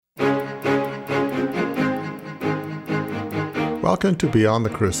Welcome to Beyond the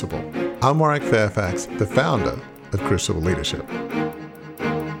Crucible. I'm Warwick Fairfax, the founder of Crucible Leadership.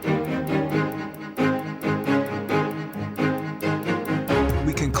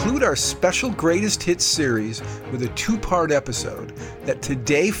 We conclude our special Greatest Hits series with a two-part episode that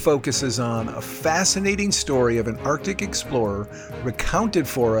today focuses on a fascinating story of an Arctic explorer recounted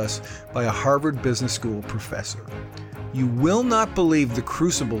for us by a Harvard Business School professor. You will not believe the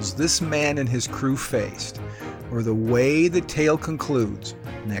crucibles this man and his crew faced, or the way the tale concludes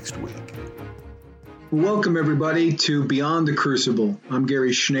next week. Welcome, everybody, to Beyond the Crucible. I'm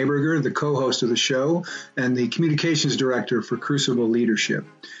Gary Schneeberger, the co-host of the show and the communications director for Crucible Leadership.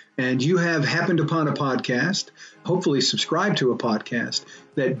 And you have happened upon a podcast, hopefully subscribed to a podcast,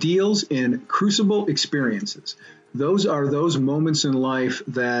 that deals in crucible experiences. Those are those moments in life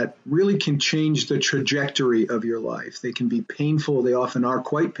that really can change the trajectory of your life. They can be painful. They often are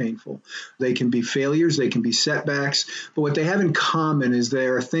quite painful. They can be failures. They can be setbacks. But what they have in common is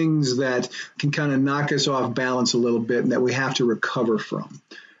there are things that can kind of knock us off balance a little bit and that we have to recover from.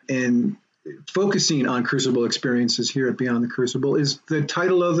 And focusing on crucible experiences here at Beyond the Crucible is the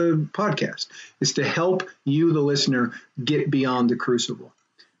title of the podcast, is to help you, the listener, get beyond the crucible.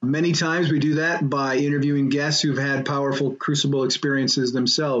 Many times we do that by interviewing guests who've had powerful crucible experiences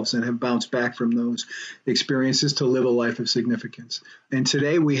themselves and have bounced back from those experiences to live a life of significance. And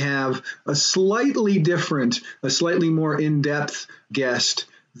today we have a slightly different, a slightly more in-depth guest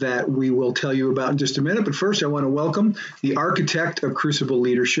that we will tell you about in just a minute. But first, I want to welcome the architect of Crucible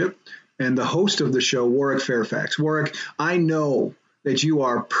Leadership and the host of the show, Warwick Fairfax. Warwick, I know that you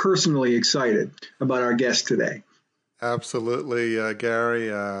are personally excited about our guest today. Absolutely, Gary.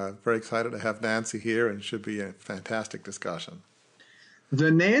 Very excited to have Nancy here, and it should be a fantastic discussion.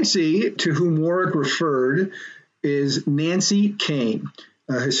 The Nancy to whom Warwick referred is Nancy Koehn,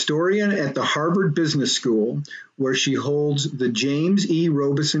 a historian at the Harvard Business School, where she holds the James E.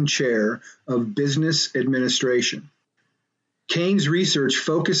 Robison Chair of Business Administration. Koehn's research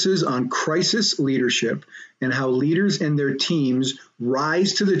focuses on crisis leadership and how leaders and their teams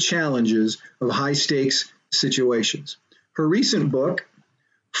rise to the challenges of high-stakes situations. Her recent book,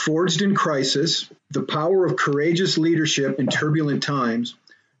 Forged in Crisis: The Power of Courageous Leadership in Turbulent Times,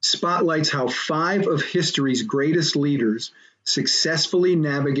 spotlights how 5 of history's greatest leaders successfully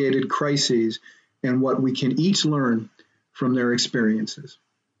navigated crises and what we can each learn from their experiences.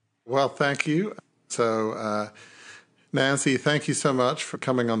 Well, thank you. So, Nancy, thank you so much for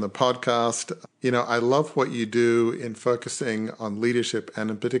coming on the podcast. You know, I love what you do in focusing on leadership and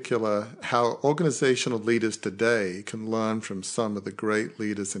in particular how organizational leaders today can learn from some of the great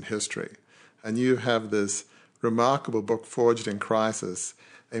leaders in history. And you have this remarkable book, Forged in Crisis,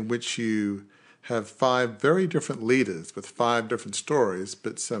 in which you have 5 very different leaders with 5 different stories,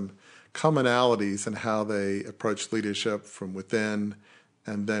 but some commonalities in how they approach leadership from within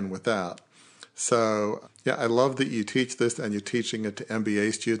and then without. So, yeah, I love that you teach this and you're teaching it to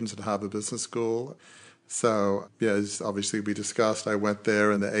MBA students at Harvard Business School. So, yeah, as obviously we discussed, I went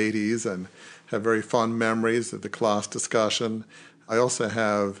there in the 80s and have very fond memories of the class discussion. I also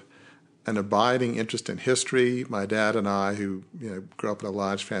have an abiding interest in history. My dad and I, who grew up in a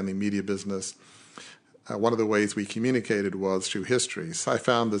large family media business, one of the ways we communicated was through history. So I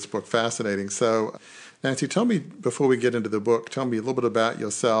found this book fascinating. So, Nancy, tell me, before we get into the book, tell me a little bit about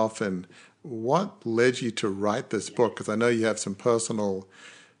yourself and what led you to write this book? Because I know you have some personal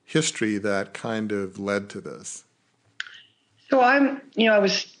history that kind of led to this. So I'm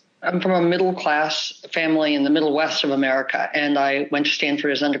from a middle class family in the Middle West of America, and I went to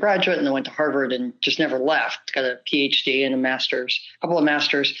Stanford as an undergraduate, and then went to Harvard and just never left. Got a PhD and a couple of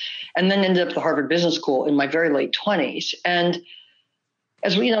masters, and then ended up at the Harvard Business School in my very late 20s. And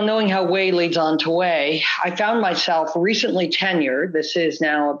as we knowing how way leads on to way, I found myself recently tenured. This is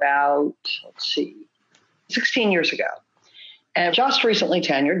now about, 16 years ago. And just recently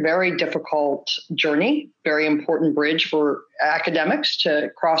tenured, very difficult journey, very important bridge for academics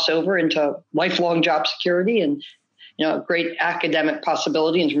to cross over into lifelong job security and, great academic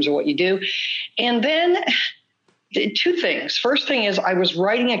possibility in terms of what you do. And then 2 things. First thing is I was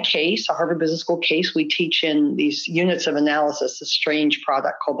writing a case, a Harvard Business School case. We teach in these units of analysis, a strange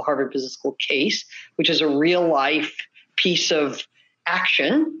product called the Harvard Business School case, which is a real life piece of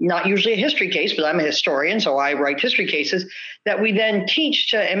action, not usually a history case, but I'm a historian, so I write history cases that we then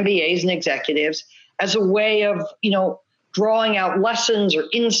teach to MBAs and executives as a way of, drawing out lessons or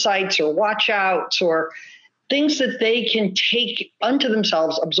insights or watch outs or things that they can take unto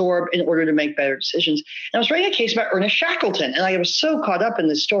themselves, absorb in order to make better decisions. And I was writing a case about Ernest Shackleton, and I was so caught up in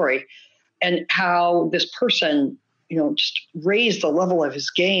this story and how this person just raised the level of his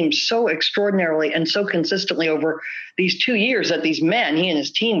game so extraordinarily and so consistently over these 2 years that these men, he and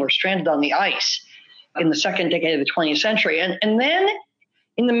his team, were stranded on the ice in the second decade of the 20th century. And then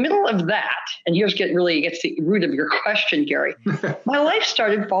in the middle of that, and here's gets the root of your question, Gary, my life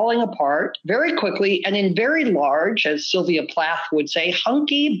started falling apart very quickly and in very large, as Sylvia Plath would say,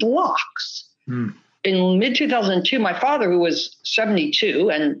 hunky blocks. In mid-2002, my father, who was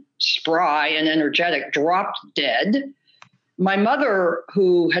 72 and spry and energetic, dropped dead. My mother,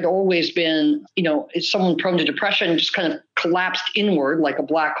 who had always been, someone prone to depression, just kind of collapsed inward like a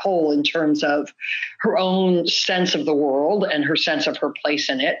black hole in terms of her own sense of the world and her sense of her place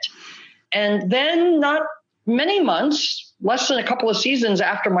in it. And then not many months, less than a couple of seasons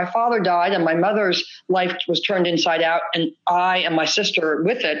after my father died and my mother's life was turned inside out, and I and my sister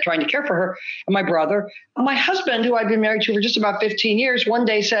with it, trying to care for her, and my brother, my husband, who I'd been married to for just about 15 years, one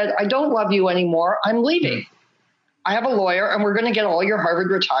day said, "I don't love you anymore. I'm leaving. I have a lawyer and we're going to get all your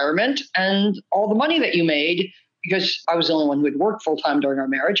Harvard retirement and all the money that you made," because I was the only one who had worked full time during our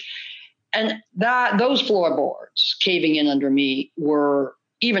marriage. And those floorboards caving in under me were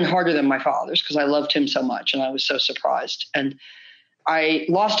even harder than my father's because I loved him so much and I was so surprised. And I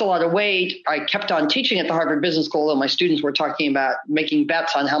lost a lot of weight. I kept on teaching at the Harvard Business School, though my students were talking about making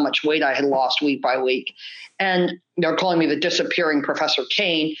bets on how much weight I had lost week by week. And they're calling me the disappearing Professor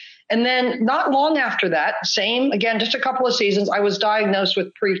Kane. And then not long after that, just a couple of seasons, I was diagnosed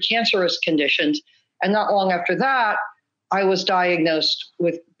with precancerous conditions. And not long after that, I was diagnosed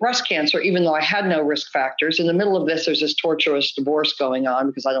with breast cancer, even though I had no risk factors. In the middle of this, there's this torturous divorce going on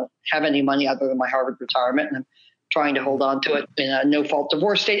because I don't have any money other than my Harvard retirement. And I'm trying to hold on to it in a no-fault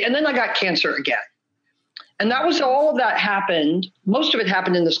divorce state. And then I got cancer again. And that was all of that happened. Most of it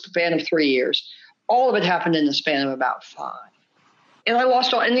happened in the span of 3 years. All of it happened in the span of about 5. And I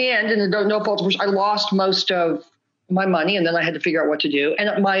lost in the end, in the no-fault divorce, I lost most of my money, and then I had to figure out what to do.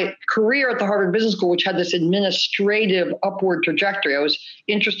 And my career at the Harvard Business School, which had this administrative upward trajectory, I was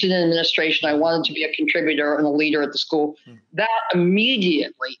interested in administration. I wanted to be a contributor and a leader at the school. That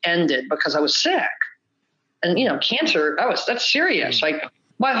immediately ended because I was sick. And, cancer, that's serious. Like,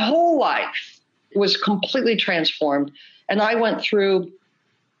 my whole life was completely transformed. And I went through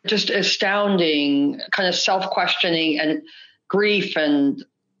just astounding kind of self-questioning and grief and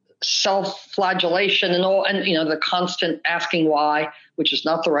self-flagellation and all, and the constant asking why, which is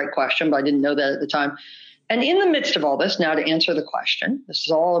not the right question, but I didn't know that at the time. And in the midst of all this, now to answer the question, this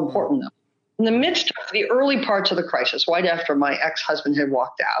is all important though. In the midst of the early parts of the crisis, right after my ex-husband had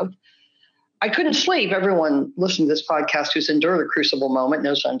walked out, I couldn't sleep. Everyone listening to this podcast who's endured a crucible moment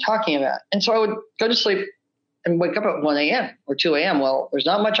knows what I'm talking about. And so I would go to sleep and wake up at 1 a.m. or 2 a.m. Well, there's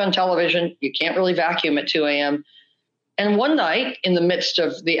not much on television. You can't really vacuum at 2 a.m. And one night, in the midst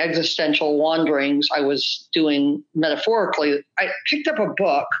of the existential wanderings I was doing metaphorically, I picked up a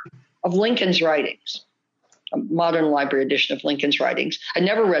book of Lincoln's writings, a modern library edition of Lincoln's writings. I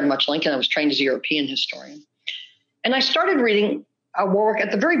never read much Lincoln. I was trained as a European historian. And I started reading Warwick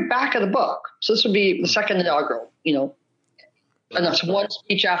at the very back of the book. So this would be the second inaugural, and there's one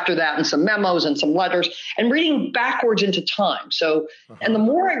speech after that and some memos and some letters, and reading backwards into time. So, and the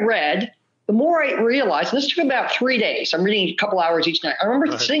more I read, the more I realized, and this took about 3 days. I'm reading a couple hours each night. I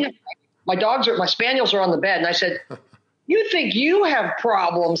remember sitting, my spaniels are on the bed, and I said, "You think you have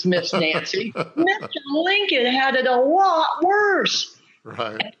problems, Miss Nancy? Mr. Lincoln had it a lot worse."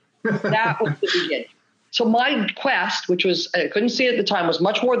 Right. That was the beginning. So my quest, which was, I couldn't see it at the time, was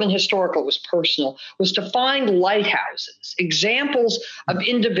much more than historical, it was personal, was to find lighthouses, examples of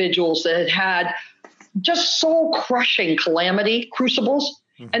individuals that had just soul-crushing calamity, crucibles,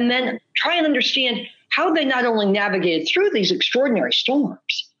 and then try and understand how they not only navigated through these extraordinary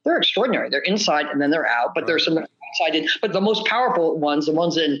storms. They're extraordinary. They're inside and then they're out, but there's some outside. But the most powerful ones, the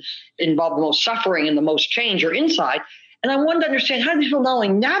ones that involve the most suffering and the most change, are inside. And I wanted to understand how these people not only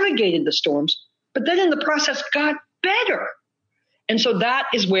navigated the storms, but then in the process got better. And so that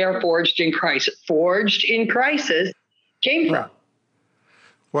is where Forged in Crisis came from.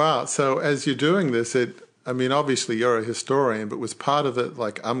 Wow. So as you're doing this, obviously you're a historian, but was part of it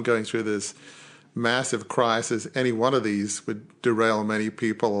like, I'm going through this massive crisis. Any one of these would derail many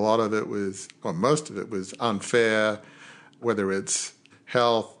people. A lot of it was, or most of it was unfair, whether it's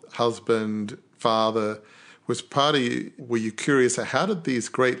health, husband, father. Was part of you, were you curious, how did these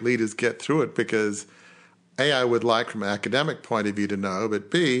great leaders get through it? Because A, I would like from an academic point of view to know, but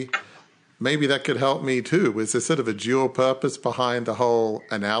B, maybe that could help me too. Was there sort of a dual purpose behind the whole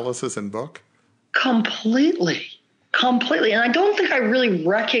analysis and book? Completely. And I don't think I really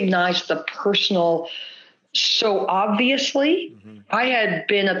recognized the personal so obviously. I had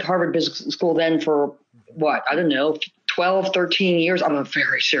been at the Harvard Business School then for I don't know, 12, 13 years, I'm a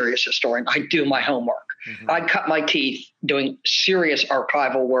very serious historian. I do my homework. Mm-hmm. I cut my teeth doing serious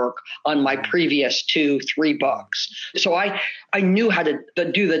archival work on my previous 2-3 books. So I knew how to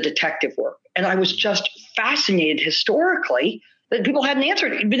do the detective work. And I was just fascinated historically that people hadn't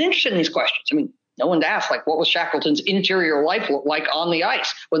been interested in these questions. I mean, no one asked, like, what was Shackleton's interior life look like on the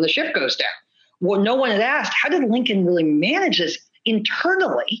ice when the ship goes down? Well, no one had asked, how did Lincoln really manage this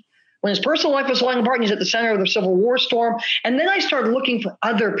internally when his personal life was falling apart and he's at the center of the Civil War storm? And then I started looking for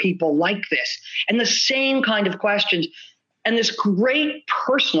other people like this and the same kind of questions. And this great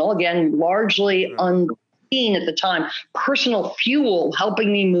personal, again, largely unseen at the time, personal fuel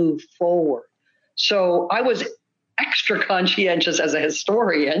helping me move forward. So I was extra conscientious as a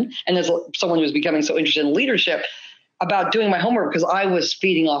historian and as someone who was becoming so interested in leadership about doing my homework because I was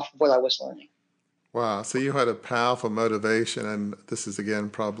feeding off of what I was learning. Wow. So you had a powerful motivation, and this is, again,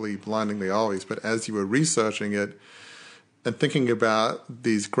 probably blindingly obvious, but as you were researching it and thinking about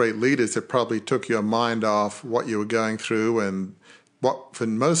these great leaders, it probably took your mind off what you were going through and what for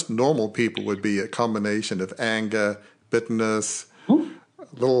most normal people would be a combination of anger, bitterness, a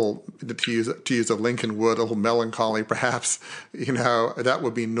little, to use a Lincoln word, a little melancholy perhaps. That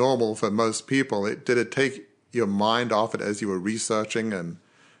would be normal for most people. Did it take your mind off it as you were researching and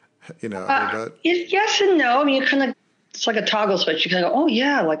yes and no. I mean, it's like a toggle switch. You kind of go, oh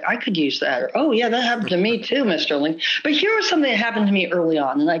yeah, like I could use that. Or, oh yeah, that happened to me too, Mr. Lincoln. But here was something that happened to me early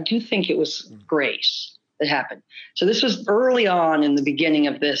on. And I do think it was grace that happened. So this was early on in the beginning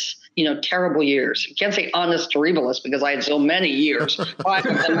of this, terrible years. I can't say honest terribilis because I had so many years. 5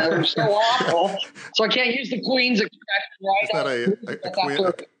 of them that were so awful. So I can't use the Queen's expression,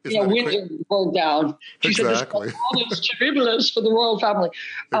 right? Windsor burned down. She said this was honest terribilis for the royal family.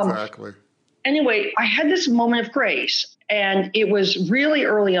 Exactly. Anyway, I had this moment of grace, and it was really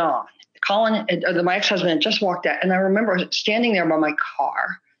early on. Colin, my ex-husband, had just walked out, and I remember standing there by my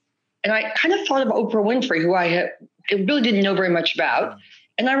car, and I kind of thought of Oprah Winfrey, who I really didn't know very much about.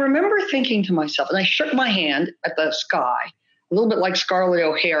 And I remember thinking to myself, and I shook my hand at the sky, a little bit like Scarlett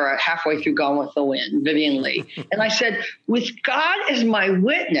O'Hara halfway through Gone with the Wind, Vivien Leigh. And I said, with God as my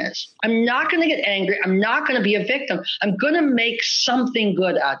witness, I'm not going to get angry. I'm not going to be a victim. I'm going to make something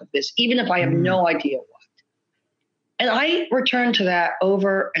good out of this, even if I have no idea what. And I returned to that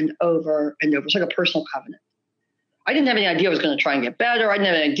over and over and over. It's like a personal covenant. I didn't have any idea I was going to try and get better. I didn't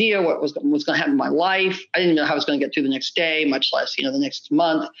have any idea what was going to happen in my life. I didn't know how I was going to get through the next day, much less, the next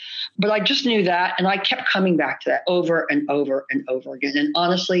month. But I just knew that, and I kept coming back to that over and over and over again. And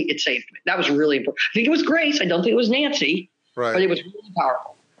honestly, it saved me. That was really important. I think it was grace. I don't think it was Nancy, right? But it was really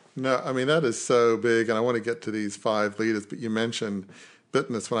powerful. No, I mean, that is so big, and I want to get to these 5 leaders, but you mentioned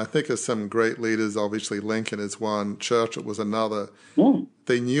bitterness. When I think of some great leaders, obviously Lincoln is one, Churchill was another.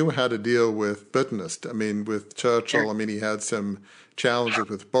 They knew how to deal with bitterness. I mean, with Churchill, he had some challenges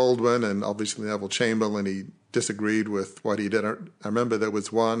with Baldwin and obviously Neville Chamberlain. He disagreed with what he did. I remember there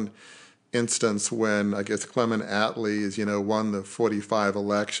was one instance when I guess Clement Attlee won the 45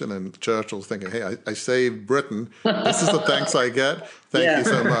 election, and Churchill's thinking, hey, I saved Britain. This is the thanks I get. Thank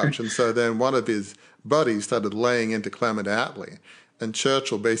you so much. And so then one of his buddies started laying into Clement Attlee. And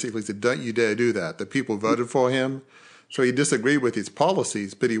Churchill basically said, don't you dare do that. The people voted for him. So he disagreed with his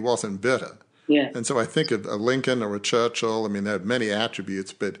policies, but he wasn't bitter. Yeah. And so I think of a Lincoln or a Churchill, they have many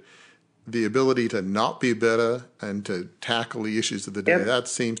attributes, but the ability to not be bitter and to tackle the issues of the day, that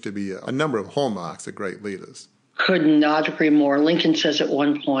seems to be a number of hallmarks of great leaders. Could not agree more. Lincoln says at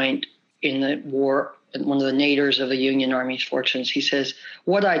one point in the war, one of the naders of the Union Army's fortunes, he says,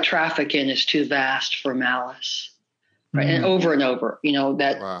 what I traffic in is too vast for malice. Right. And over, we're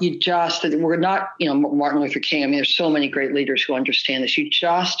not, Martin Luther King. There's so many great leaders who understand this. You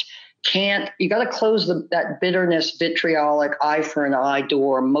just can't, you got to close that bitterness, vitriolic eye for an eye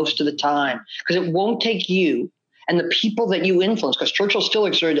door most of the time, because it won't take you and the people that you influence, because Churchill still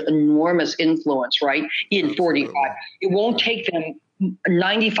exerted enormous influence, right? In 45. It won't take them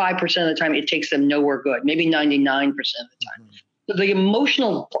 95% of the time. It takes them nowhere good, maybe 99% of the time. So the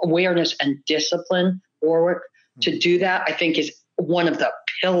emotional awareness and discipline, Warwick, to do that, I think, is one of the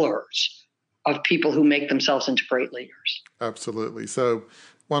pillars of people who make themselves into great leaders. Absolutely. So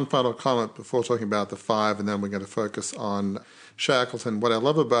one final comment before talking about the 5, and then we're going to focus on Shackleton. What I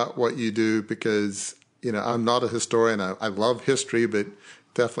love about what you do, because, I'm not a historian. I love history, but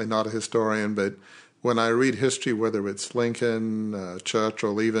definitely not a historian. But when I read history, whether it's Lincoln,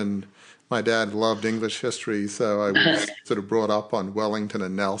 Churchill, even my dad loved English history, so I was sort of brought up on Wellington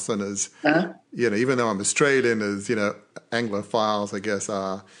and Nelson as, even though I'm Australian, as, Anglophiles, I guess,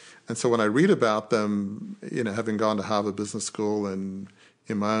 are. And so when I read about them, having gone to Harvard Business School and,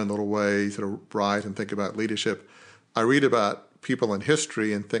 in my own little way, sort of write and think about leadership, I read about people in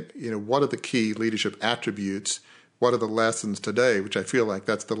history and think, what are the key leadership attributes? What are the lessons today? Which I feel like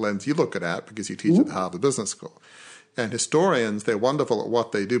that's the lens you look at because you teach at the Harvard Business School. And historians, they're wonderful at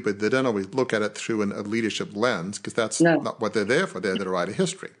what they do, but they don't always look at it through a leadership lens because that's not what they're there for. They're there to write a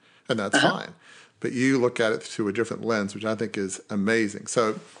history, and that's fine. But you look at it through a different lens, which I think is amazing.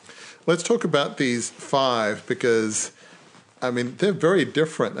 So let's talk about these 5 because, they're very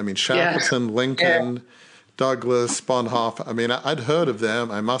different. Shackleton, Lincoln, Douglas, Bonhoeffer. I'd heard of them.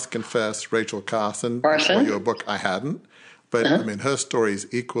 I must confess, Rachel Carson. For your book, I hadn't. But, her story is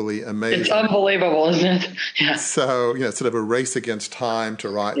equally amazing. It's unbelievable, isn't it? Yeah. So, sort of a race against time to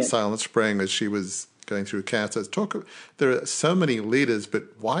write Silent Spring as she was going through cancer. There are so many leaders, but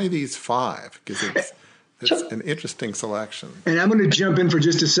why these 5? Because it's an interesting selection. And I'm going to jump in for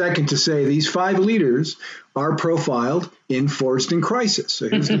just a second to say these 5 leaders are profiled in Forced in Crisis. So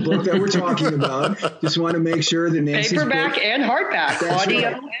here's the book that we're talking about. Just want to make sure that Nancy's paperback book, and hardback, audio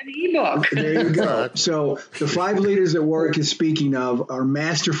and ebook. There you go. So the 5 leaders that Warwick is speaking of are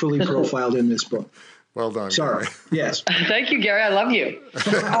masterfully profiled in this book. Well done. Sorry. Gary. Yes. Thank you, Gary. I love you.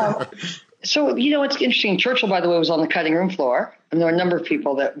 So, it's interesting. Churchill, by the way, was on the cutting room floor. And there were a number of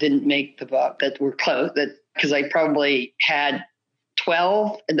people that didn't make the book that were close, because I probably had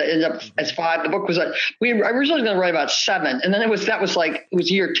 12 and ended up as 5. The book was I originally was going to write about 7. And then it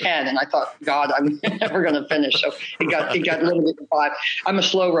was year 10. And I thought, God, I'm never going to finish. So it got limited to 5. I'm a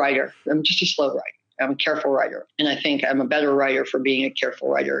slow writer. I'm just a slow writer. I'm a careful writer. And I think I'm a better writer for being a careful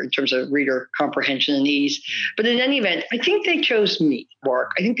writer in terms of reader comprehension and ease. But in any event, I think they chose me, Mark.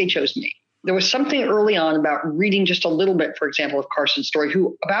 I think they chose me. There was something early on about reading just a little bit, for example, of Carson's story,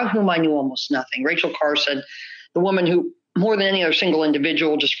 about whom I knew almost nothing. Rachel Carson, the woman who, more than any other single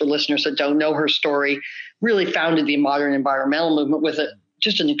individual, just for listeners that don't know her story, really founded the modern environmental movement with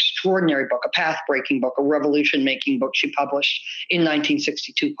just an extraordinary book, a path-breaking book, a revolution-making book she published in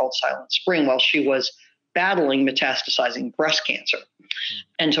 1962 called Silent Spring while she was battling metastasizing breast cancer.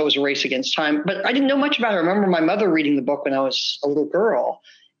 And so it was a race against time. But I didn't know much about her. I remember my mother reading the book when I was a little girl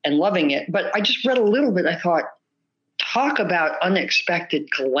and loving it. But I just read a little bit. I thought, talk about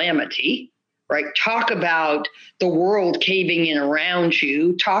unexpected calamity, right? Talk about the world caving in around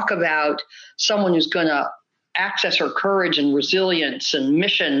you. Talk about someone who's going to access her courage and resilience and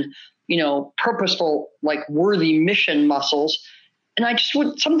mission, purposeful, like worthy mission muscles. And I just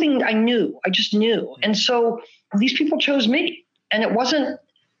something I knew. I just knew. And so these people chose me. And it wasn't,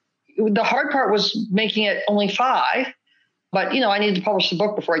 the hard part was making it only 5. But, I needed to publish the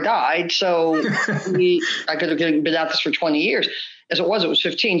book before I died. So I could have been at this for 20 years. As it was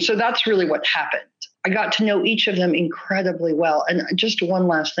 15. So that's really what happened. I got to know each of them incredibly well. And just one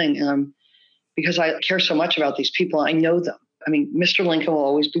last thing, because I care so much about these people, I know them. Mr. Lincoln will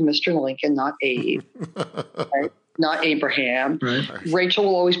always be Mr. Lincoln, not Abe, right? Not Abraham. Right. Rachel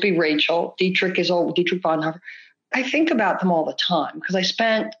will always be Rachel. Dietrich Bonhoeffer. I think about them all the time because I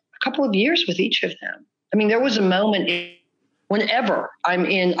spent a couple of years with each of them. There was a moment whenever I'm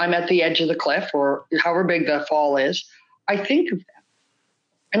at the edge of the cliff or however big the fall is, I think of them.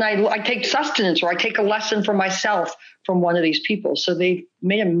 And I take sustenance or I take a lesson for myself from one of these people. So they've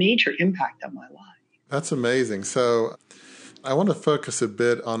made a major impact on my life. That's amazing. So I want to focus a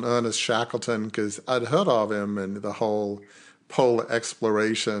bit on Ernest Shackleton because I'd heard of him and the whole polar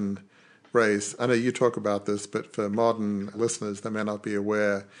exploration race. I know you talk about this, but for modern listeners, they may not be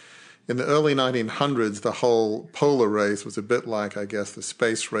aware. In the early 1900s, the whole polar race was a bit like, I guess, the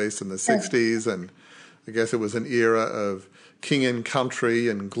space race in the 60s. And I guess it was an era of king and country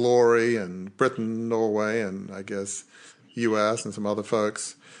and glory and Britain, Norway, and I guess US and some other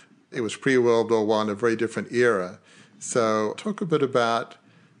folks. It was pre-World War I, a very different era. So talk a bit about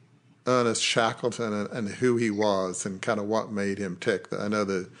Ernest Shackleton and who he was and kind of what made him tick. I know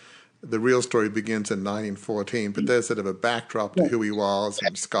the real story begins in 1914, but there's sort of a backdrop to who he was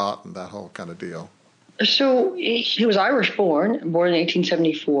and Scott and that whole kind of deal. So he was Irish born in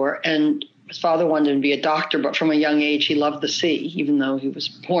 1874, and his father wanted him to be a doctor, but from a young age he loved the sea, even though he was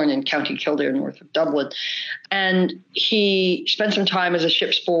born in County Kildare, north of Dublin. And he spent some time as a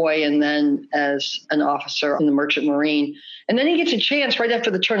ship's boy and then as an officer in the Merchant Marine. And then he gets a chance right after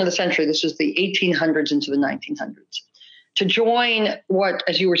the turn of the century, this is the 1800s into the 1900s, to join what,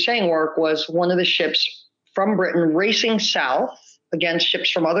 as you were saying, Warwick, was one of the ships from Britain racing south against ships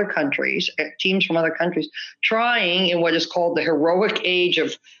from other countries, teams from other countries, trying in what is called the heroic age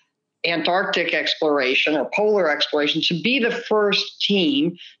of Antarctic exploration or polar exploration to be the first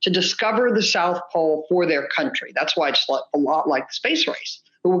team to discover the South Pole for their country. That's why it's a lot like the space race.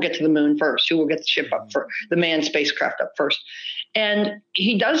 Who will get to the moon first? Who will get the ship up first? The manned spacecraft up first. And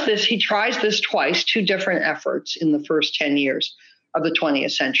he does this, he tries this twice, 2 different efforts in the first 10 years of the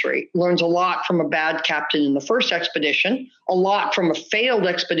 20th century. Learns a lot from a bad captain in the first expedition, a lot from a failed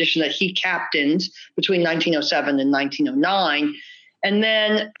expedition that he captains between 1907 and 1909, and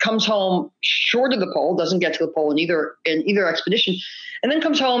then comes home short of the pole, doesn't get to the pole in either expedition, and then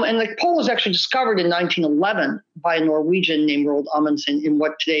comes home, and the pole was actually discovered in 1911 by a Norwegian named Roald Amundsen in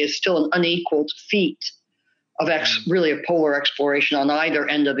what today is still an unequaled feat of polar exploration on either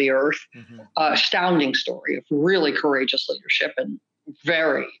end of the earth. Astounding story of really courageous leadership and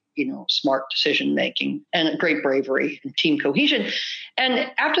very, smart decision making and great bravery and team cohesion.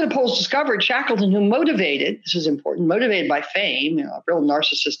 And after the pole's discovered, Shackleton, who motivated by fame, a real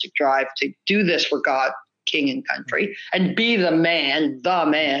narcissistic drive to do this for God, king, and country, and be the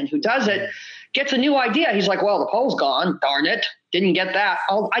man who does it, gets a new idea. He's like, well, the pole's gone, darn it. Didn't get that.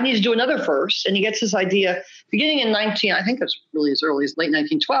 I need to do another first. And he gets this idea beginning in I think it's really as early as late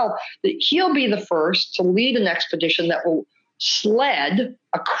 1912, that he'll be the first to lead an expedition that will sled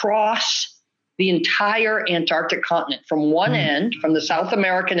across the entire Antarctic continent from one end, from the South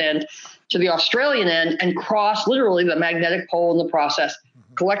American end to the Australian end, and cross literally the magnetic pole in the process,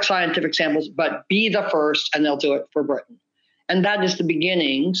 collect scientific samples, but be the first, and they'll do it for Britain. And that is the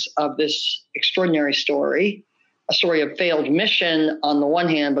beginnings of this extraordinary story, a story of failed mission on the one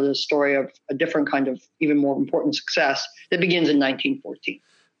hand, but a story of a different kind of even more important success that begins in 1914.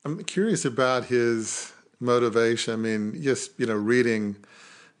 I'm curious about his motivation. I mean, just, reading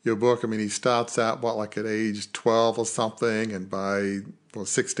your book, he starts out, at age 12 or something, and by,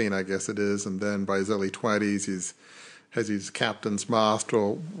 16, I guess it is, and then by his early 20s, he's has his captain's mast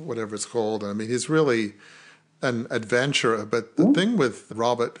or whatever it's called. He's really an adventurer. But the thing with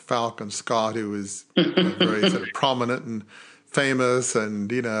Robert Falcon Scott, who is very sort of prominent and famous, and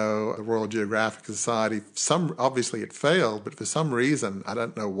the Royal Geographic Society, obviously it failed, but for some reason, I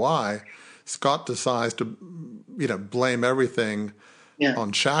don't know why, Scott decides to blame everything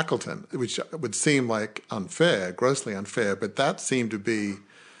on Shackleton, which would seem like unfair, grossly unfair, but that seemed to be,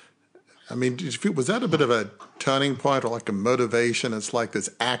 was that a bit of a turning point or like a motivation? It's like this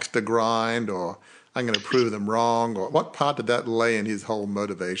axe to grind, or I'm going to prove them wrong, or what part did that lay in his whole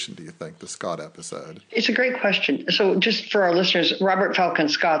motivation, do you think, the Scott episode? It's a great question. So just for our listeners, Robert Falcon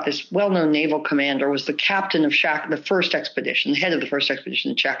Scott, this well-known naval commander, was the captain of the first expedition, the head of the first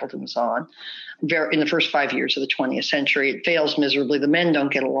expedition that Shackleton was on in the first 5 years of the 20th century. It fails miserably. The men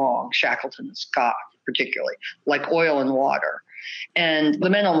don't get along, Shackleton and Scott particularly, like oil and water. And the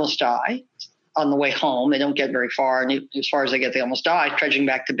men almost die on the way home. They don't get very far. And as far as they get, they almost die, trudging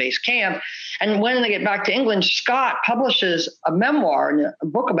back to base camp. And when they get back to England, Scott publishes a memoir and a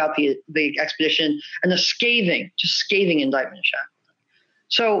book about the expedition and a scathing indictment of Shackleton.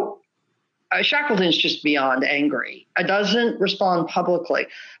 So Shackleton's just beyond angry. It doesn't respond publicly.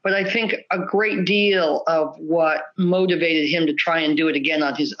 But I think a great deal of what motivated him to try and do it again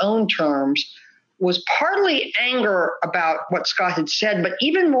on his own terms was partly anger about what Scott had said, but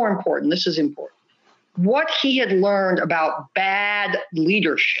even more important, this is important, what he had learned about bad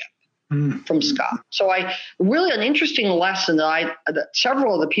leadership from Scott. So an interesting lesson that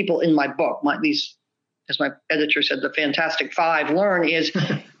several of the people in my book, as my editor said, the Fantastic Five, learn is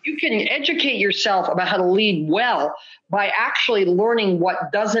you can educate yourself about how to lead well by actually learning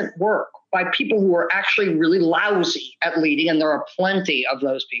what doesn't work by people who are actually really lousy at leading, and there are plenty of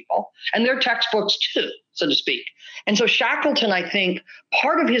those people, and they're textbooks too, so to speak. And so Shackleton, I think,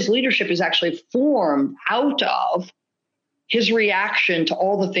 part of his leadership is actually formed out of his reaction to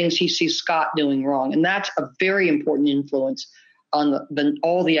all the things he sees Scott doing wrong, and that's a very important influence on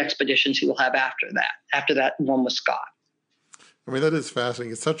all the expeditions he will have after that one with Scott. That is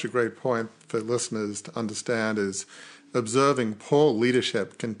fascinating. It's such a great point for listeners to understand is observing poor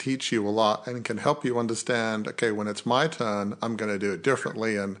leadership can teach you a lot and can help you understand, okay, when it's my turn, I'm going to do it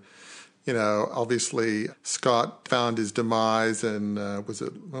differently. And, obviously Scott found his demise in,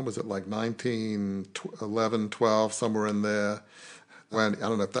 when was it, like 1911, 12, somewhere in there. When, I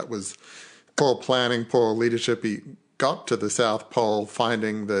don't know if that was poor planning, poor leadership. He got to the South Pole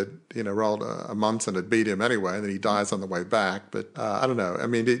finding that, Roald Amundsen had beat him anyway, and then he dies on the way back. But I don't know.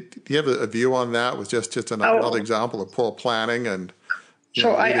 Do you have a view on that? Was just another example of poor planning and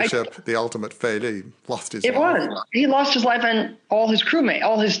leadership, the ultimate fate? He lost his life. He lost his life, and all his crewmates,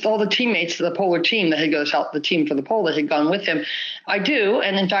 all the teammates of the polar team that had gone out, the team for the pole that had gone with him. I do,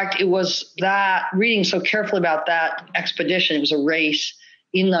 and in fact, it was that reading so carefully about that expedition. It was a race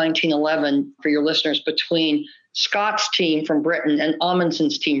in 1911 for your listeners between Scott's team from Britain and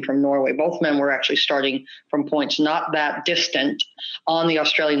Amundsen's team from Norway. Both men were actually starting from points not that distant on the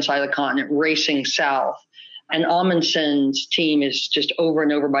Australian side of the continent, racing south. And Amundsen's team is just over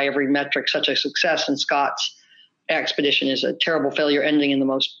and over by every metric such a success, and Scott's expedition is a terrible failure, ending in the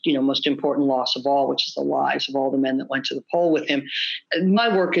most important loss of all, which is the lives of all the men that went to the pole with him.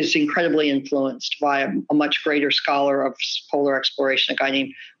 My work is incredibly influenced by a much greater scholar of polar exploration, a guy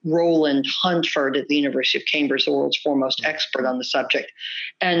named Roland Huntford at the University of Cambridge, the world's foremost expert on the subject.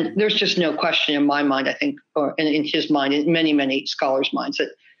 And there's just no question in my mind, I think, and in his mind, in many, many scholars' minds, that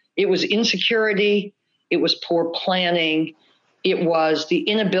it was insecurity, it was poor planning, it was the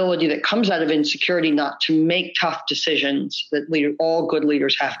inability that comes out of insecurity not to make tough decisions that all good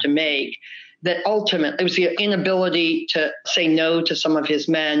leaders have to make. That ultimately, it was the inability to say no to some of his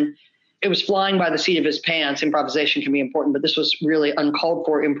men. It was flying by the seat of his pants. Improvisation can be important, but this was really uncalled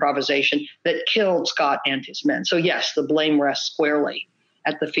for improvisation that killed Scott and his men. So yes, the blame rests squarely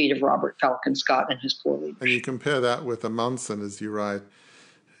at the feet of Robert Falcon Scott and his poor leaders. And you compare that with Amundsen, as you write.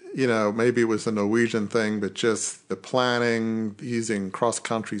 Maybe it was a Norwegian thing, but just the planning, using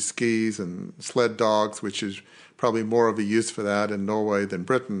cross-country skis and sled dogs, which is probably more of a use for that in Norway than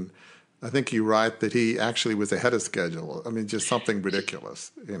Britain. I think you write that he actually was ahead of schedule. I mean, just something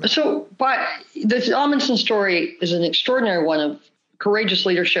ridiculous. So, but the Amundsen story is an extraordinary one of courageous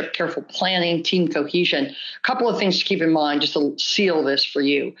leadership, careful planning, team cohesion. A couple of things to keep in mind just to seal this for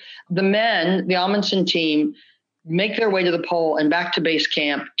you. The men, the Amundsen team, make their way to the pole and back to base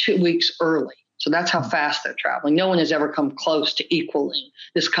camp 2 weeks early. So that's how fast they're traveling. No one has ever come close to equaling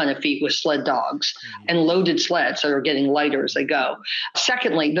this kind of feat with sled dogs and loaded sleds that are getting lighter as they go.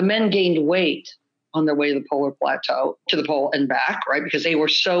 Secondly, the men gained weight on their way to the polar plateau, to the pole and back, right? Because they were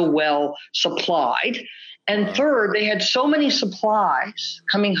so well supplied. And third, they had so many supplies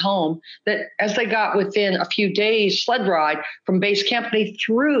coming home that as they got within a few days sled ride from base camp, they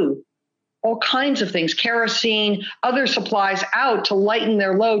threw all kinds of things, kerosene, other supplies out to lighten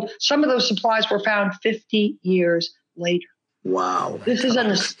their load. Some of those supplies were found 50 years later. Wow. This is an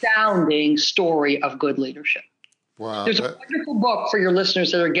astounding story of good leadership. Wow. There's a wonderful book for your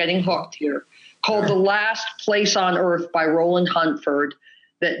listeners that are getting hooked here called The Last Place on Earth by Roland Huntford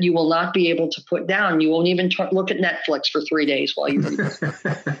that you will not be able to put down. You won't even look at Netflix for 3 days while you read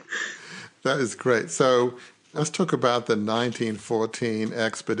it. That is great. So let's talk about the 1914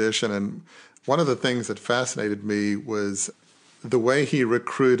 expedition. And one of the things that fascinated me was the way he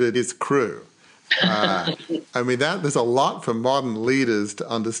recruited his crew. I mean, there's a lot for modern leaders to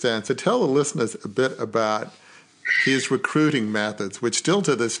understand. So tell the listeners a bit about his recruiting methods, which still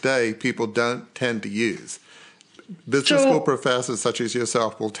to this day people don't tend to use. Business school professors such as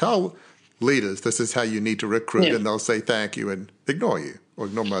yourself will tell leaders this is how you need to recruit, and they'll say thank you and ignore you, or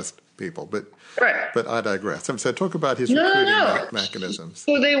ignore most people. But I digress. So talk about his recruiting mechanisms.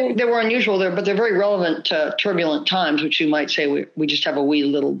 So they were unusual there, but they're very relevant to turbulent times, which you might say we just have a wee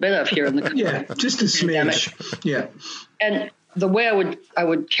little bit of here in the country. Yeah, just a smidge. Yeah. And the way I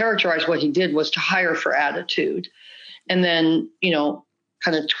would characterize what he did was to hire for attitude, and then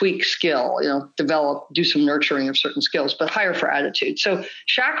kind of tweak skill, do some nurturing of certain skills, but hire for attitude. So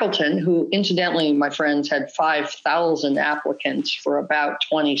Shackleton, who incidentally, my friends, had 5,000 applicants for about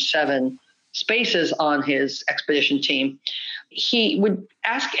 27 spaces on his expedition team, he would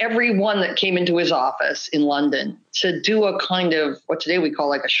ask everyone that came into his office in London to do a kind of what today we call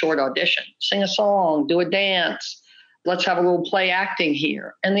like a short audition, sing a song, do a dance, let's have a little play acting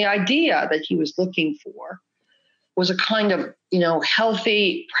here. And the idea that he was looking for was a kind of,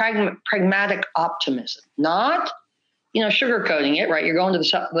 healthy, pragmatic optimism, not, sugarcoating it, right? You're going to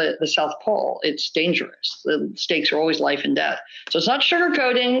the South Pole. It's dangerous. The stakes are always life and death. So it's not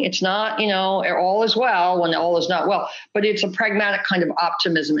sugarcoating. It's not, all is well when all is not well, but it's a pragmatic kind of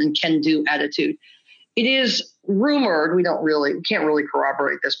optimism and can-do attitude. It is rumored, we can't really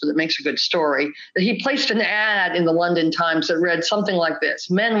corroborate this, but it makes a good story, that he placed an ad in the London Times that read something like this: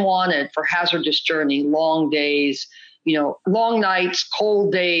 men wanted for hazardous journey, long days, long nights,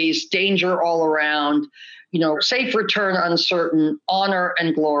 cold days, danger all around, safe return uncertain, honor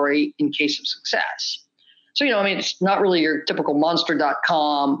and glory in case of success. So, it's not really your typical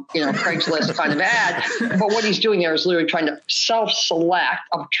monster.com, Craigslist kind of ad, but what he's doing there is literally trying to self-select,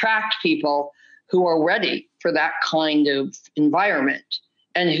 attract people who are ready for that kind of environment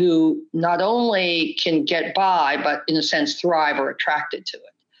and who not only can get by, but in a sense thrive or attracted to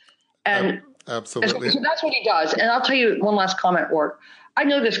it. And absolutely. So that's what he does. And I'll tell you one last comment, Ward. I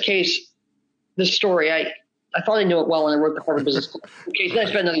know this story. I thought I knew it well when I wrote the Harvard Business School case. Then I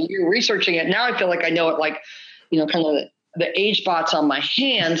spent another year researching it. Now I feel like I know it like, kind of the age spots on my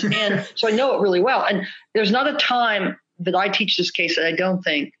hands. And so I know it really well. And there's not a time that I teach this case that I don't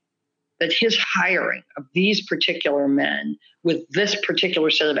think that his hiring of these particular men with this particular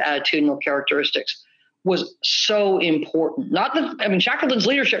set of attitudinal characteristics was so important. Not that, I mean, Shackleton's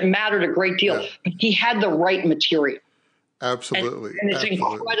leadership mattered a great deal, but he had the right material. Absolutely. And it's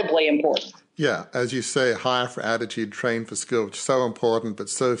incredibly important. Yeah, as you say, hire for attitude, train for skill, which is so important, but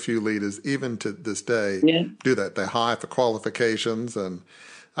so few leaders, even to this day, do that. They hire for qualifications. And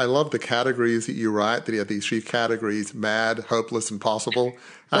I love the categories that you write, that you have these 3 categories: mad, hopeless, and possible.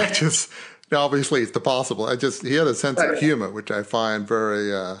 Obviously it's the possible. He had a sense of humor, which I find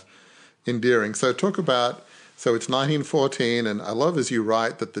very endearing. So it's 1914, and I love as you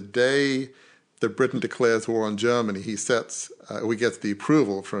write that the day that Britain declares war on Germany, we get the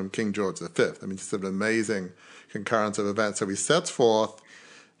approval from King George V. I mean, it's an amazing concurrence of events. So he sets forth,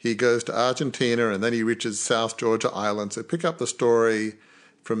 he goes to Argentina, and then he reaches South Georgia Island. So pick up the story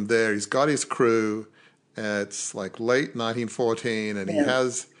from there. He's got his crew. It's like late 1914, and he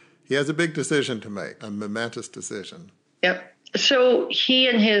has a big decision to make, a momentous decision. Yep. So he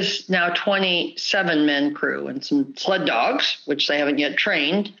and his now 27-man crew and some sled dogs, which they haven't yet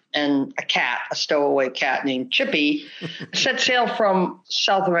trained, and a stowaway cat named Chippy, set sail from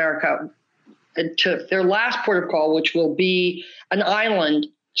South America to their last port of call, which will be an island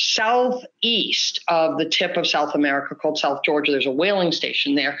southeast of the tip of South America called South Georgia. There's a whaling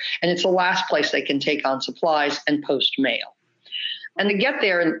station there, and it's the last place they can take on supplies and post mail. And they get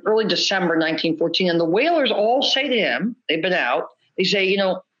there in early December 1914, and the whalers all say to him, they've been out, they say,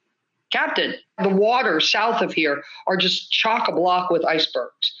 Captain, the waters south of here are just chock-a-block with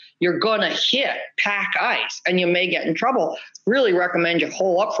icebergs. You're going to hit pack ice, and you may get in trouble. Really recommend you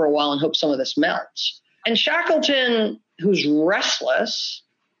hole up for a while and hope some of this melts. And Shackleton, who's restless,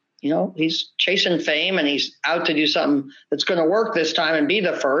 he's chasing fame, and he's out to do something that's going to work this time and be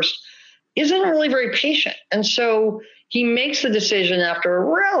the first, isn't really very patient. And so he makes the decision after a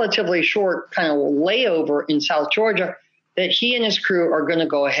relatively short kind of layover in South Georgia that he and his crew are going to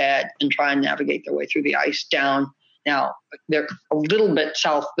go ahead and try and navigate their way through the ice down. Now, they're a little bit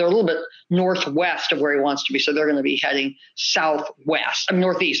northwest of where he wants to be. So they're going to be heading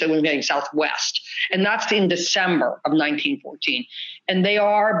northeast. They're going to be heading southwest. And that's in December of 1914. And they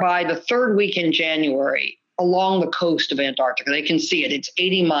are, by the 3rd week in January, along the coast of Antarctica. They can see it. It's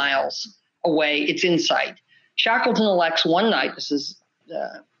 80 miles away. It's in sight. Shackleton elects one night, this is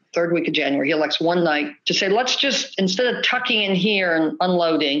the 3rd week of January, he elects one night to say, let's just, instead of tucking in here and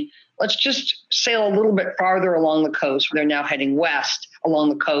unloading, let's just sail a little bit farther along the coast. They're now heading west along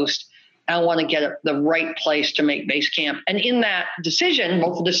the coast. I want to get the right place to make base camp. And in that decision,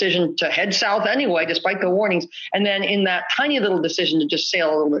 both the decision to head south anyway, despite the warnings, and then in that tiny little decision to just sail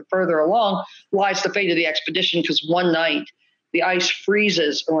a little bit further along, lies the fate of the expedition, because one night the ice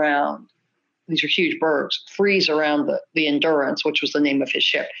freezes around. These are huge bergs, freeze around the Endurance, which was the name of his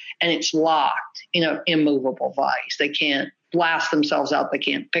ship. And it's locked in an immovable vice. They can't blast themselves out. They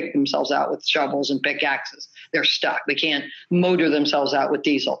can't pick themselves out with shovels and pickaxes. They're stuck. They can't motor themselves out with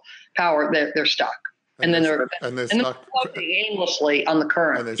diesel power. They're stuck. And then they're stuck floating aimlessly on the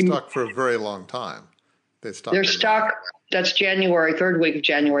current. And they're stuck for a very long time. They're stuck. That's January, 3rd week of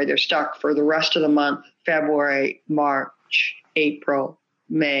January. They're stuck for the rest of the month: February, March, April,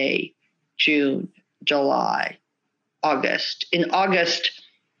 May, June, July, August. In August,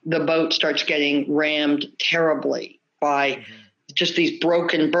 the boat starts getting rammed terribly by just these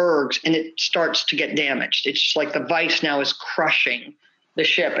broken bergs, and it starts to get damaged. It's just like the vice now is crushing the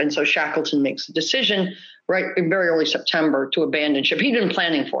ship. And so Shackleton makes the decision right in very early September to abandon ship. He'd been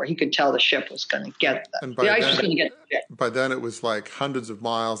planning for it. He could tell the ship was going to get the ice was going to get the ship. By then it was like hundreds of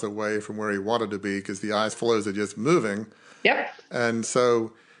miles away from where he wanted to be, because the ice floes are just moving. Yep. And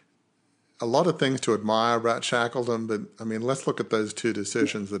so a lot of things to admire about Shackleton, but I mean, let's look at those 2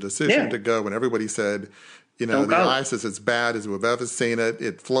 decisions. The decision to go when everybody said, the ice is as bad as we've ever seen it.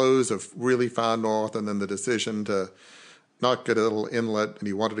 It flows really far north, and then the decision to not get a little inlet, and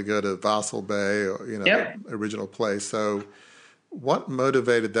he wanted to go to Vassal Bay, or original place. So, what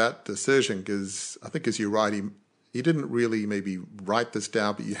motivated that decision? Because I think, as you write, he didn't really maybe write this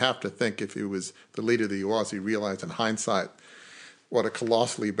down, but you have to think if he was the leader that he was, he realized in hindsight what a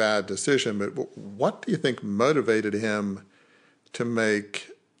colossally bad decision. But what do you think motivated him to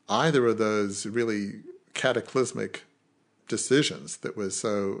make either of those really cataclysmic decisions that was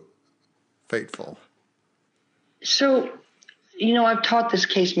so fateful? So, I've taught this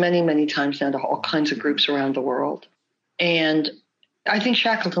case many, many times now to all kinds of groups around the world. And I think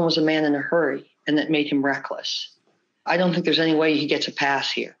Shackleton was a man in a hurry, and that made him reckless. I don't think there's any way he gets a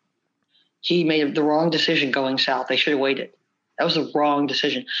pass here. He made the wrong decision going south. They should have waited. That was the wrong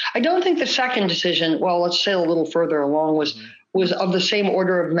decision. I don't think the second decision, let's sail a little further along, was of the same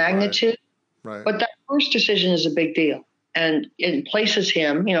order of magnitude. Right. But that first decision is a big deal. And it places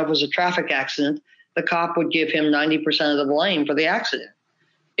him, if it was a traffic accident, the cop would give him 90% of the blame for the accident.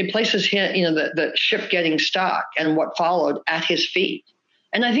 It places him, the ship getting stuck and what followed at his feet.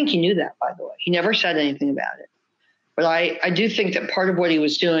 And I think he knew that, by the way. He never said anything about it. But I do think that part of what he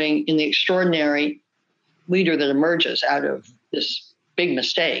was doing in the extraordinary leader that emerges out of this big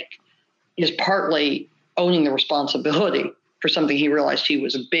mistake is partly owning the responsibility for something he realized he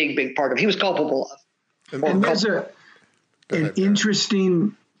was a big, big part of. He was culpable of. And there's an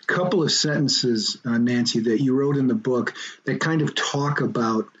interesting couple of sentences, Nancy, that you wrote in the book that kind of talk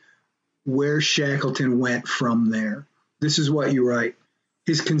about where Shackleton went from there. This is what you write.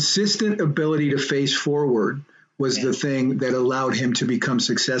 His consistent ability to face forward was the thing that allowed him to become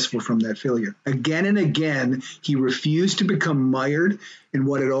successful from that failure. Again and again, he refused to become mired in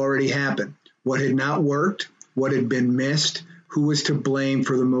what had already happened, what had not worked, what had been missed, who was to blame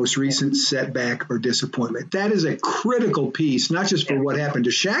for the most recent setback or disappointment. That is a critical piece, not just for what happened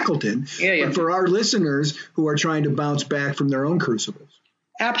to Shackleton, but for our listeners who are trying to bounce back from their own crucibles.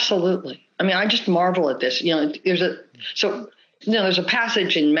 Absolutely. I mean, I just marvel at this. There's a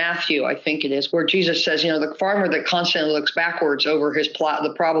passage in Matthew, I think it is, where Jesus says, the farmer that constantly looks backwards over his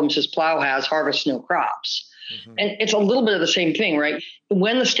the problems his plow has harvests no crops. Mm-hmm. And it's a little bit of the same thing, right?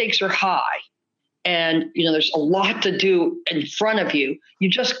 When the stakes are high and, there's a lot to do in front of you, you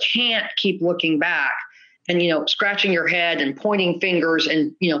just can't keep looking back and, scratching your head and pointing fingers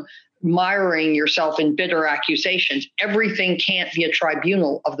and, miring yourself in bitter accusations. Everything can't be a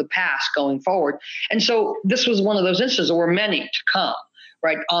tribunal of the past going forward. And so this was one of those instances. There were many to come,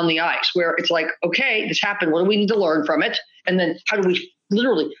 right, on the ice, where it's like, okay, this happened. What do we need to learn from it? And then how do we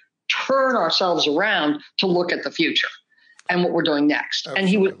literally turn ourselves around to look at the future and what we're doing next?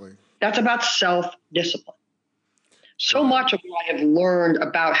 Absolutely. And that's about self-discipline. So much of what I have learned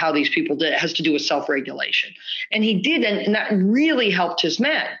about how these people did it has to do with self-regulation. And he did, and that really helped his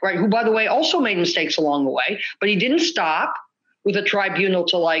men, right, who, by the way, also made mistakes along the way, but he didn't stop with a tribunal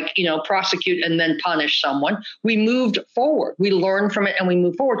to prosecute and then punish someone. We moved forward. We learned from it and we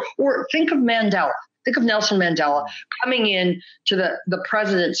moved forward. Or think of Mandela. Think of Nelson Mandela coming in to the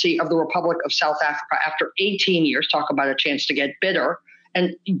presidency of the Republic of South Africa after 18 years, talk about a chance to get bitter,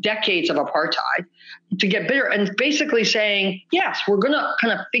 and decades of apartheid, to get bitter and basically saying, yes, we're going to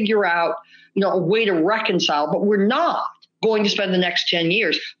kind of figure out, a way to reconcile, but we're not going to spend the next 10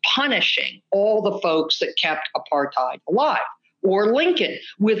 years punishing all the folks that kept apartheid alive. Or Lincoln,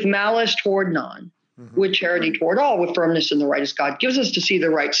 with malice toward none, with charity toward all, with firmness in the right as God gives us to see the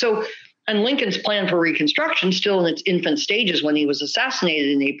right. So, and Lincoln's plan for Reconstruction, still in its infant stages when he was assassinated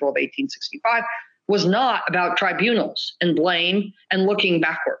in April of 1865, was not about tribunals and blame and looking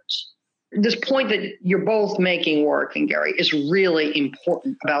backwards. This point that you're both making, Warwick and Gary, is really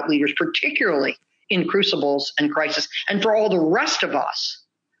important about leaders, particularly in crucibles and crisis. And for all the rest of us,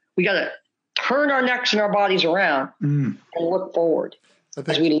 we got to turn our necks and our bodies around and look forward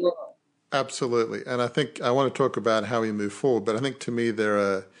as we learn. Absolutely. And I think I want to talk about how we move forward, but I think to me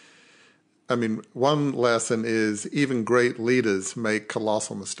one lesson is even great leaders make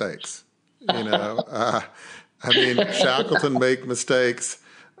colossal mistakes. Shackleton made mistakes.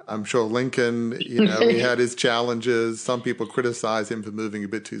 I'm sure Lincoln, he had his challenges. Some people criticize him for moving a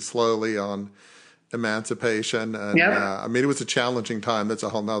bit too slowly on emancipation. And it was a challenging time. That's a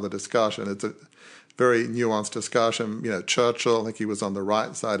whole nother discussion. It's a very nuanced discussion. Churchill, I think he was on the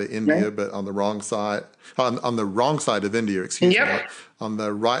right side of India, but on the wrong side, on the wrong side of India, excuse me. On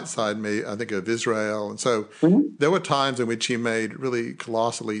the right side, I think, of Israel. And so there were times in which he made really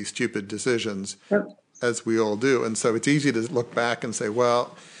colossally stupid decisions, as we all do. And so it's easy to look back and say,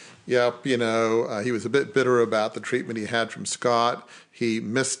 well, he was a bit bitter about the treatment he had from Scott. He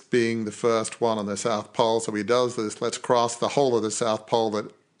missed being the first one on the South Pole. So he does this, let's cross the whole of the South Pole.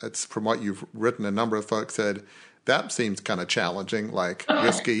 That's from what you've written. A number of folks said, that seems kind of challenging, like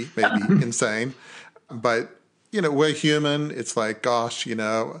risky, maybe insane. But, we're human. It's like, gosh,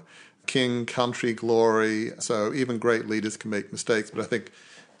 king, country, glory. So even great leaders can make mistakes. But I think,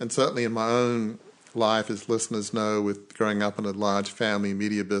 and certainly in my own life, as listeners know, with growing up in a large family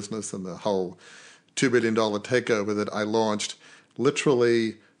media business and the whole $2 billion takeover that I launched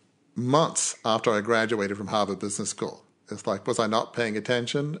literally months after I graduated from Harvard Business School. It's like, was I not paying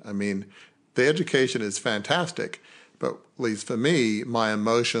attention? The education is fantastic, but at least for me, my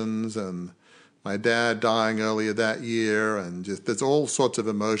emotions and my dad dying earlier that year, and just there's all sorts of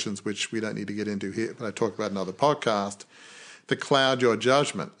emotions which we don't need to get into here, but I talk about in another podcast, that cloud your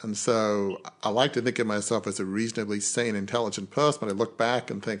judgment. And so I like to think of myself as a reasonably sane, intelligent person, but I look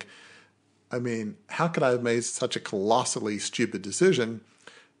back and think, how could I have made such a colossally stupid decision?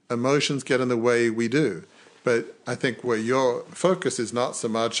 Emotions get in the way we do. But I think where your focus is not so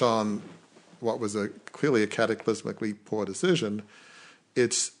much on what was clearly a cataclysmically poor decision.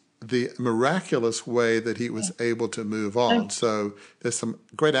 It's the miraculous way that he was able to move on. So there's some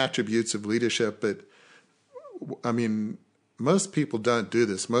great attributes of leadership, but I mean, most people don't do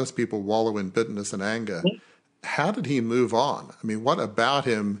this. Most people wallow in bitterness and anger. How did he move on? I mean, what about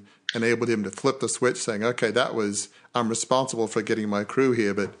him enabled him to flip the switch saying, okay, I'm responsible for getting my crew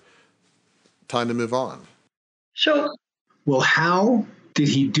here, but time to move on? Well, how did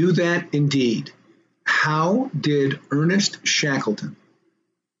he do that indeed? How did Ernest Shackleton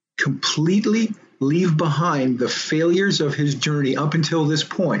completely leave behind the failures of his journey up until this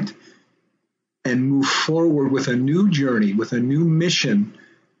point and move forward with a new journey, with a new mission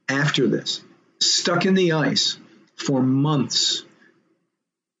after this, stuck in the ice for months,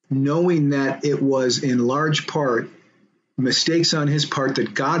 knowing that it was in large part mistakes on his part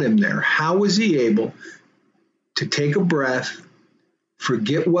that got him there? How was he able to take a breath,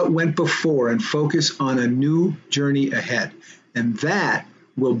 forget what went before, and focus on a new journey ahead? And that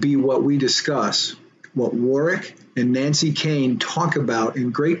will be what we discuss, what Warwick and Nancy Kane talk about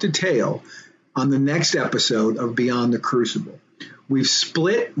in great detail on the next episode of Beyond the Crucible. We've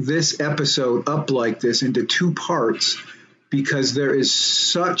split this episode up like this into 2 parts because there is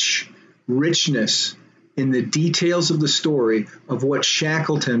such richness in the details of the story of what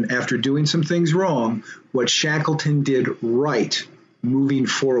Shackleton, after doing some things wrong, what Shackleton did right moving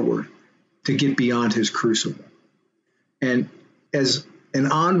forward to get beyond his crucible. And as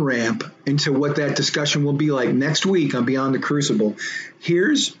an on-ramp into what that discussion will be like next week on Beyond the Crucible,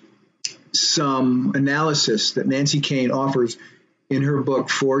 here's some analysis that Nancy Kane offers in her book,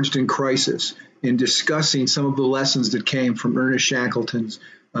 Forged in Crisis, in discussing some of the lessons that came from Ernest Shackleton's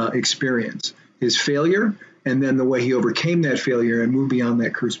experience, his failure, and then the way he overcame that failure and moved beyond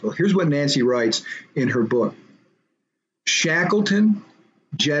that crucible. Here's what Nancy writes in her book. Shackleton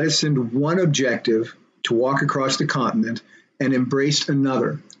jettisoned one objective, to walk across the continent, and embraced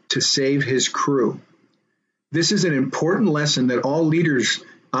another, to save his crew. This is an important lesson that all leaders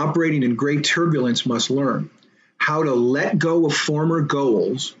operating in great turbulence must learn: how to let go of former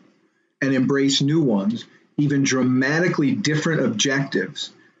goals and embrace new ones, even dramatically different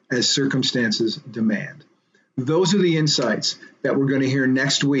objectives as circumstances demand. Those are the insights that we're going to hear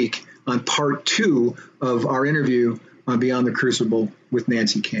next week on part 2 of our interview on Beyond the Crucible with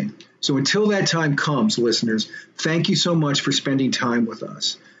Nancy Kane. So until that time comes, listeners, thank you so much for spending time with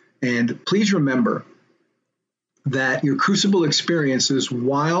us. And please remember that your crucible experiences,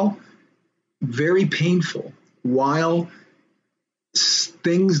 while very painful, while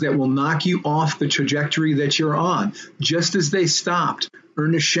things that will knock you off the trajectory that you're on, just as they stopped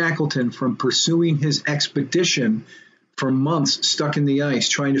Ernest Shackleton from pursuing his expedition for months stuck in the ice,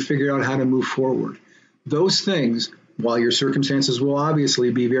 trying to figure out how to move forward. Those things, while your circumstances will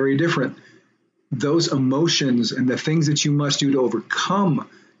obviously be very different, those emotions and the things that you must do to overcome,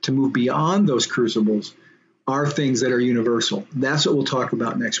 to move beyond those crucibles, are things that are universal. That's what we'll talk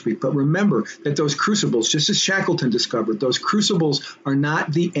about next week. But remember that those crucibles, just as Shackleton discovered, those crucibles are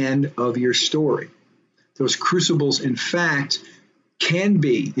not the end of your story. Those crucibles, in fact, can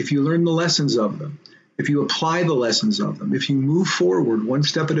be, if you learn the lessons of them, if you apply the lessons of them, if you move forward one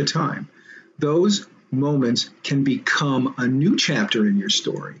step at a time, those moments can become a new chapter in your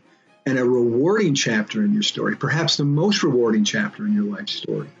story and a rewarding chapter in your story, perhaps the most rewarding chapter in your life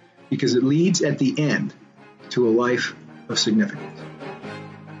story, because it leads at the end to a life of significance.